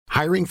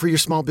Hiring for your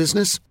small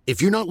business?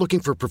 If you're not looking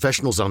for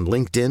professionals on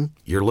LinkedIn,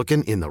 you're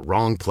looking in the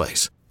wrong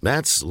place.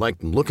 That's like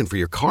looking for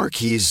your car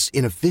keys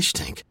in a fish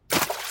tank.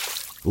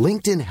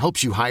 LinkedIn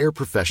helps you hire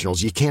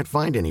professionals you can't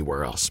find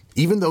anywhere else,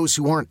 even those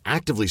who aren't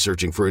actively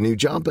searching for a new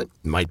job but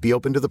might be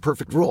open to the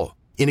perfect role.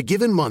 In a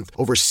given month,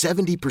 over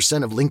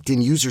 70% of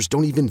LinkedIn users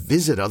don't even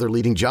visit other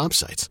leading job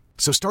sites.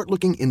 So start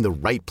looking in the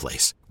right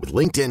place. With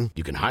LinkedIn,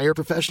 you can hire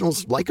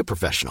professionals like a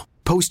professional.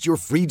 Post your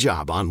free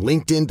job on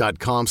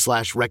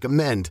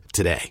linkedin.com/recommend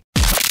today.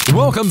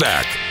 Welcome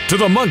back to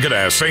the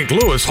Mungenast St.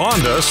 Louis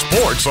Honda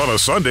Sports on a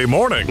Sunday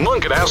morning.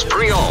 Mungenast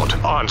Pre-Owned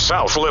on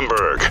South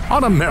Limburg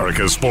on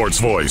America's Sports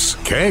Voice,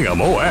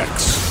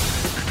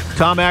 KMOX.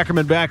 Tom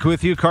Ackerman back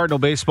with you. Cardinal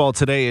baseball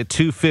today at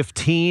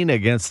 2:15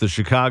 against the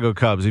Chicago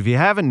Cubs. If you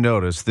haven't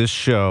noticed, this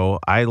show,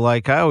 I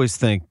always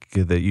think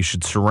that you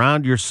should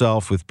surround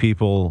yourself with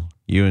people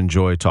you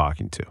enjoy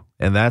talking to.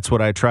 And that's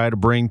what I try to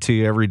bring to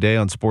you every day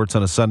on Sports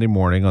on a Sunday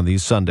morning on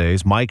these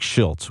Sundays. Mike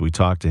Schultz, we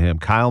talked to him.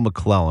 Kyle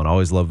McClellan,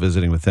 always love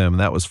visiting with him.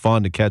 And that was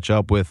fun to catch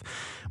up with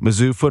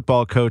Mizzou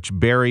football coach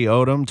Barry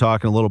Odom,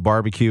 talking a little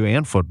barbecue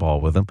and football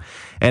with him.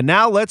 And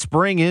now let's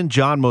bring in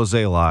John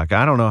Mozeliak.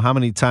 I don't know how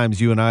many times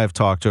you and I have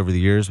talked over the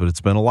years, but it's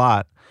been a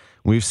lot.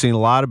 We've seen a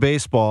lot of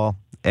baseball,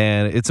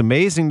 and it's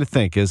amazing to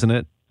think, isn't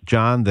it,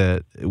 John,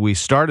 that we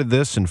started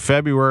this in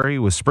February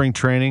with spring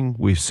training.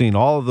 We've seen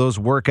all of those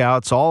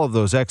workouts, all of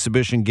those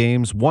exhibition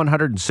games,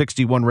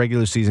 161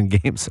 regular season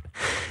games,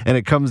 and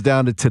it comes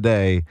down to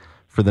today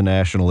for the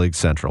National League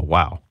Central.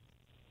 Wow.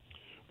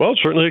 Well,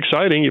 it's certainly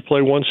exciting. You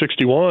play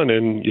 161,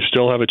 and you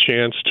still have a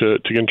chance to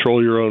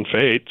control your own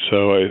fate.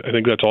 So I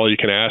think that's all you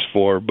can ask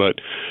for.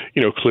 But,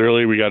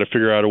 clearly we got to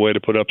figure out a way to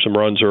put up some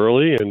runs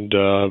early and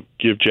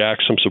give Jack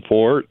some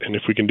support. And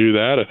if we can do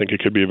that, I think it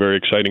could be a very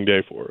exciting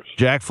day for us.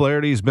 Jack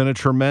Flaherty's been a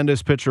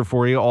tremendous pitcher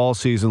for you all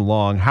season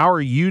long. How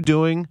are you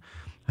doing?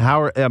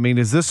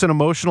 Is this an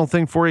emotional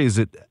thing for you? Is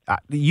it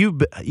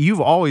you've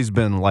always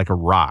been like a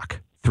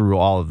rock through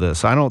all of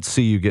this. I don't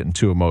see you getting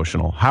too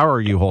emotional. How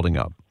are you holding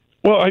up?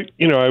 Well, I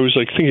was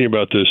thinking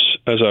about this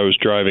as I was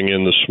driving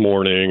in this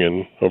morning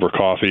and over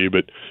coffee,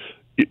 but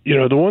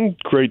the one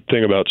great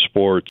thing about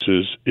sports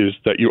is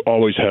that you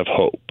always have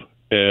hope.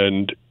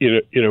 And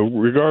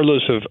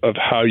regardless of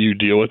how you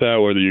deal with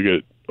that, whether you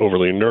get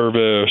overly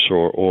nervous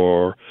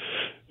or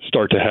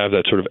start to have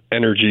that sort of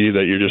energy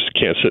that you just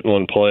can't sit in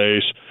one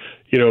place.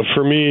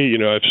 For me,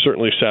 I've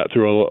certainly sat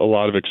through a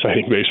lot of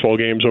exciting baseball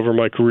games over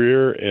my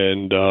career,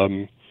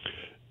 and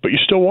but you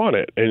still want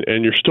it,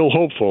 and you're still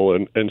hopeful,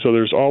 and so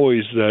there's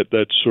always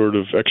that sort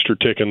of extra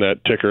tick in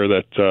that ticker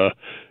that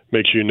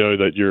makes you know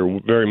that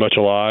you're very much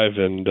alive,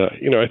 and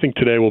I think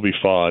today will be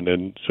fun.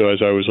 And so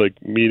as I was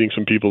meeting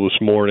some people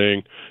this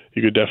morning,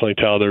 you could definitely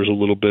tell there's a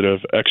little bit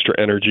of extra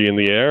energy in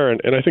the air,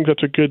 and I think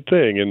that's a good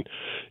thing. And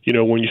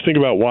when you think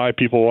about why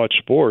people watch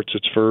sports,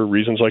 it's for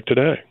reasons like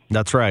today.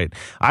 That's right.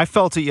 I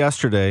felt it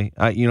yesterday.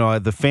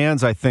 The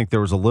fans, I think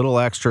there was a little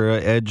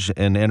extra edge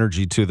and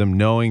energy to them,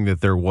 knowing that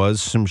there was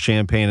some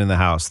champagne in the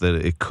house, that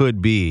it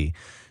could be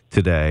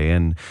today.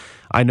 And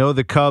I know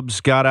the Cubs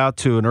got out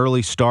to an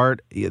early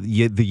start. The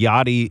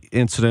Yachty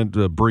incident,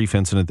 a brief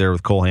incident there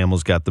with Cole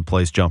Hamels, got the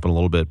place jumping a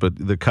little bit, but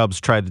the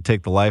Cubs tried to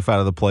take the life out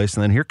of the place,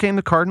 and then here came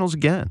the Cardinals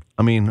again.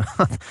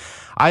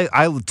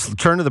 I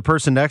turned to the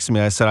person next to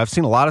me. I said, I've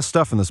seen a lot of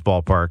stuff in this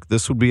ballpark.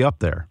 This would be up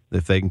there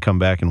if they can come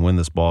back and win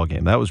this ball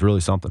game. That was really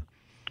something.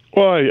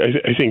 Well,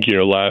 I think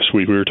last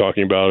week we were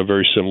talking about a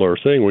very similar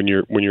thing. When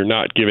you're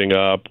not giving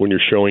up, when you're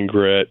showing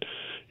grit,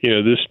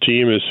 this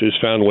team has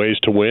found ways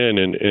to win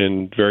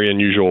in very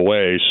unusual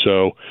ways.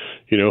 So,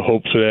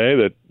 hope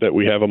today that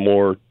we have a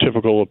more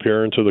typical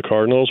appearance of the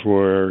Cardinals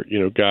where,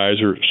 guys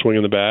are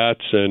swinging the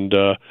bats and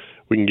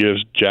we can give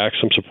Jack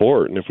some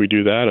support. And if we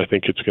do that, I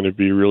think it's going to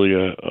be really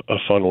a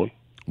fun one.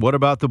 What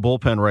about the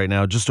bullpen right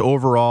now? Just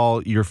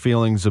overall, your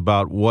feelings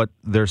about what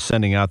they're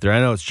sending out there. I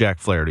know it's Jack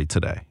Flaherty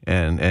today,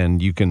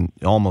 and you can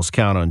almost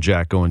count on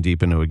Jack going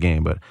deep into a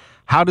game, but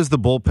how does the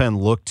bullpen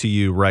look to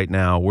you right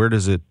now? Where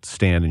does it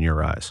stand in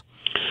your eyes?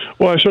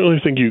 Well, I certainly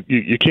think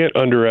you can't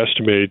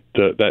underestimate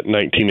that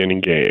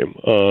 19-inning game.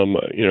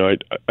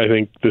 I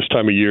think this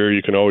time of year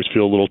you can always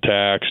feel a little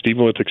taxed,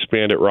 even with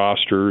expanded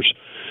rosters,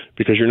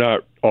 because you're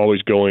not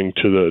always going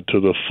to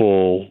the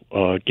full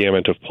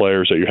gamut of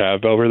players that you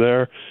have over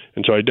there.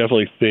 And so I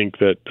definitely think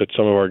that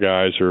some of our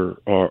guys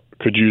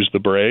could use the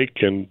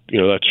break, and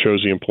that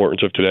shows the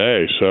importance of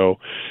today. So,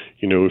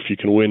 if you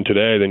can win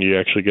today, then you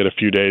actually get a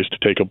few days to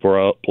take a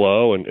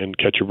blow and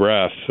catch your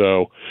breath.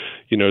 So,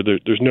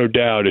 there's no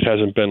doubt it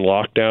hasn't been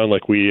locked down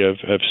like we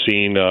have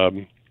seen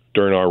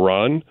during our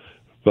run.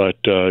 But,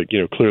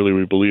 clearly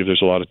we believe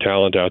there's a lot of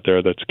talent out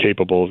there that's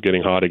capable of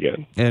getting hot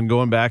again. And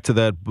going back to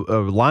that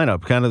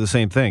lineup, kind of the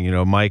same thing.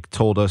 Mike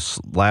told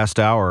us last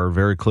hour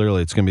very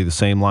clearly it's going to be the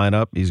same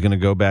lineup. He's going to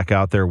go back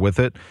out there with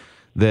it.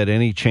 That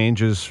any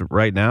changes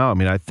right now,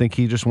 I think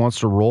he just wants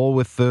to roll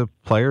with the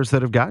players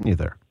that have gotten you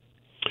there.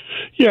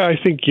 Yeah, I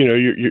think,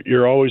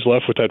 you're always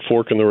left with that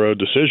fork in the road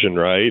decision,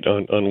 right,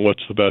 on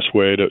what's the best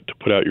way to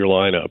put out your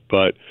lineup.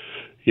 But,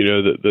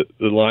 the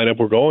lineup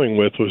we're going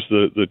with was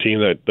the team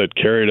that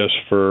carried us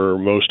for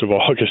most of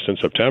August and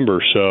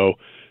September. So,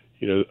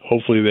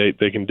 hopefully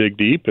they can dig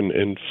deep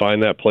and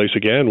find that place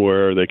again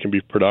where they can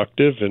be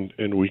productive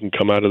and we can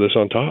come out of this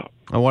on top.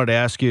 I wanted to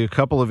ask you a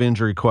couple of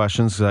injury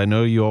questions because I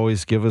know you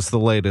always give us the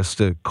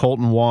latest.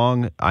 Colton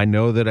Wong, I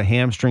know that a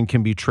hamstring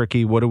can be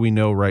tricky. What do we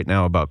know right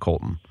now about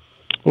Colton?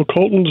 Well,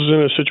 Colton's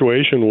in a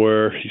situation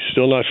where he's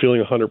still not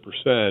feeling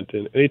 100%.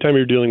 And anytime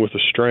you're dealing with a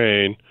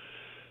strain,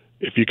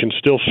 if you can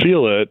still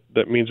feel it,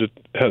 that means it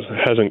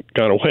hasn't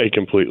gone away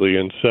completely.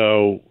 And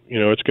so,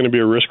 it's going to be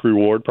a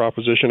risk-reward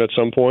proposition at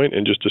some point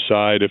and just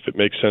decide if it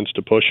makes sense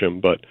to push him.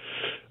 But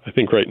I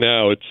think right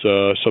now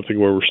it's something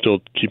where we're still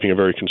keeping a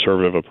very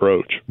conservative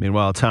approach.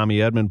 Meanwhile, Tommy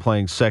Edman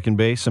playing second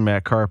base and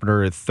Matt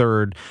Carpenter at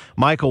third.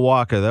 Michael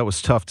Wacha, that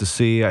was tough to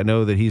see. I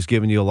know that he's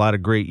given you a lot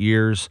of great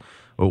years.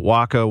 But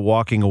Wacha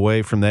walking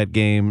away from that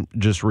game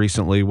just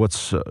recently,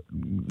 what's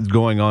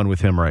going on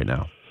with him right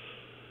now?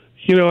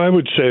 I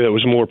would say that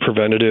was more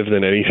preventative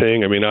than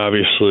anything. I mean,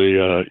 obviously,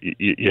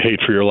 you hate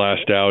for your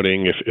last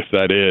outing if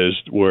that is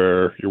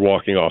where you're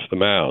walking off the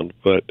mound.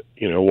 But,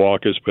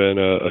 Walk has been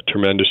a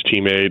tremendous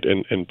teammate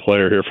and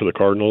player here for the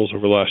Cardinals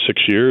over the last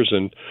 6 years.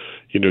 And,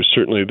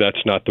 certainly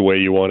that's not the way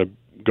you want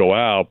to go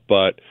out.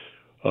 But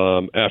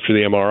after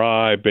the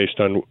MRI, based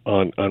on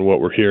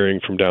what we're hearing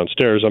from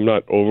downstairs, I'm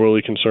not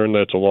overly concerned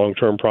that it's a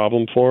long-term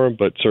problem for him,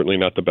 but certainly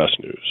not the best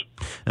news.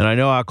 And I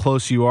know how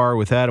close you are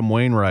with Adam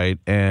Wainwright,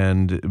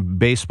 and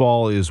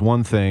baseball is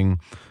one thing,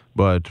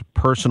 but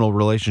personal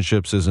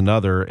relationships is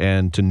another.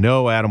 And to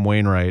know Adam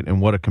Wainwright and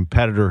what a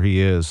competitor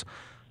he is,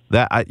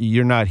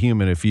 you're not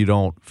human if you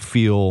don't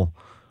feel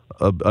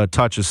a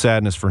touch of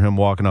sadness for him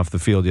walking off the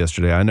field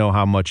yesterday. I know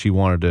how much he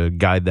wanted to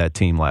guide that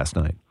team last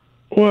night.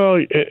 Well,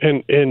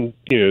 and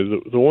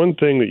the one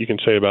thing that you can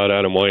say about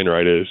Adam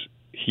Wainwright is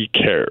he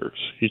cares.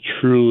 He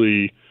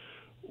truly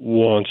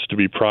wants to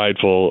be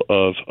prideful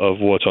of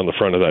what's on the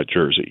front of that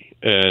jersey.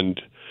 And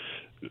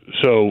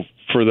so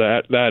for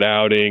that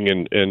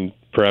outing and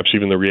perhaps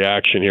even the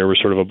reaction here was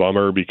sort of a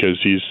bummer because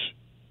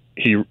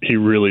he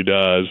really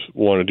does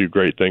want to do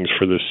great things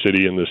for this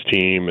city and this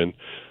team, and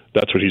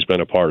that's what he's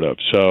been a part of.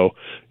 So,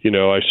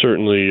 I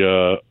certainly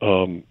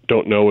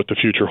don't know what the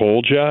future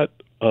holds yet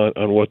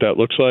on what that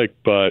looks like,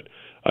 but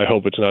I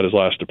hope it's not his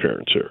last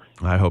appearance here.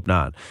 I hope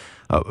not.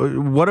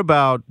 What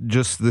about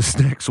just this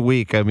next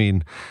week? I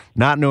mean,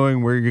 not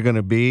knowing where you're going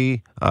to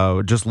be,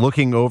 just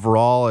looking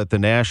overall at the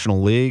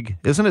National League,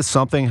 isn't it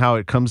something how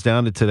it comes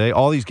down to today?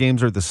 All these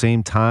games are at the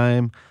same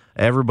time.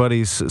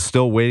 Everybody's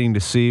still waiting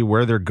to see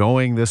where they're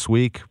going this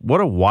week.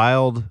 What a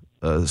wild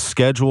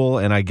schedule,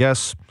 and I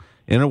guess,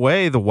 in a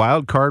way, the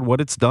wild card,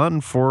 what it's done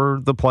for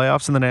the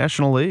playoffs in the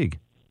National League.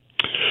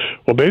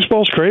 Well,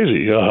 baseball's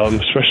crazy,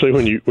 especially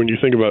when you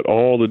think about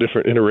all the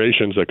different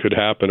iterations that could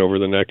happen over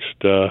the next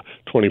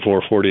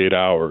 24, 48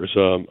 hours.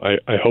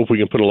 I hope we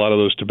can put a lot of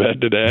those to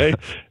bed today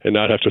and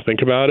not have to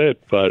think about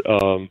it. But,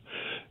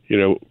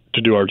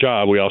 to do our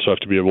job, we also have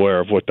to be aware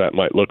of what that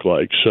might look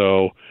like.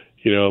 So,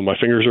 my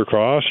fingers are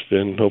crossed,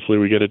 and hopefully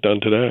we get it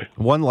done today.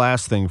 One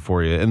last thing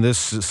for you, and this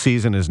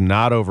season is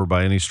not over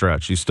by any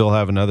stretch. You still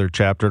have another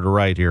chapter to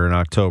write here in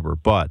October,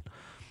 but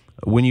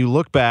when you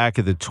look back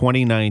at the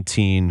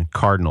 2019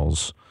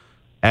 Cardinals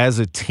as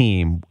a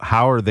team,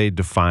 how are they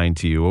defined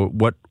to you?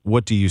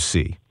 What do you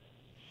see?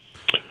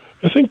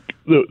 I think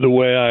the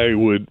way I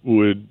would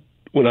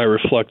when I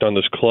reflect on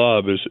this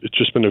club is it's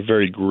just been a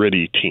very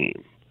gritty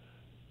team.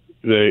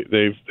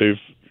 They've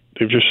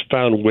just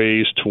found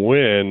ways to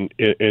win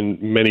in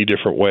many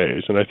different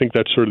ways, and I think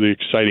that's sort of the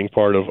exciting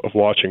part of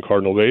watching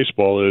Cardinal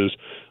baseball is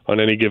on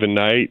any given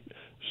night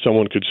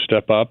someone could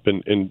step up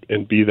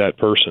and be that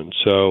person.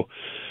 So,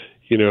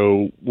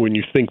 when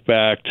you think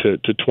back to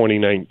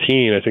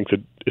 2019, I think that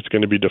it's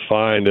going to be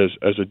defined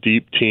as a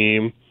deep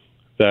team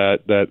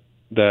that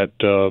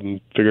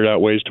figured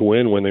out ways to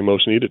win when they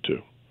most needed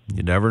to.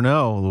 You never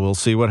know. We'll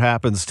see what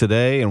happens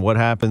today and what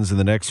happens in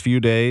the next few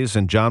days.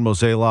 And John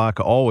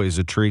Mozeliak, always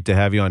a treat to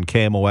have you on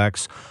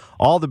KMOX.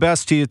 All the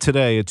best to you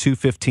today. A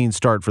 2:15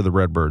 start for the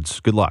Redbirds.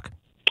 Good luck.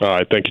 All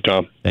right. Thank you,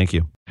 Tom. Thank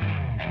you.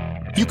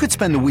 You could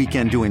spend the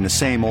weekend doing the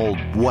same old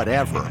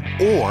whatever,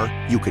 or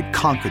you could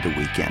conquer the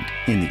weekend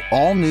in the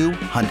all-new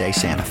Hyundai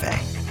Santa Fe.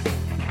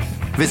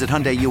 Visit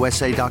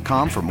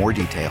HyundaiUSA.com for more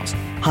details.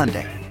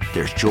 Hyundai,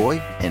 there's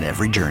joy in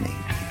every journey.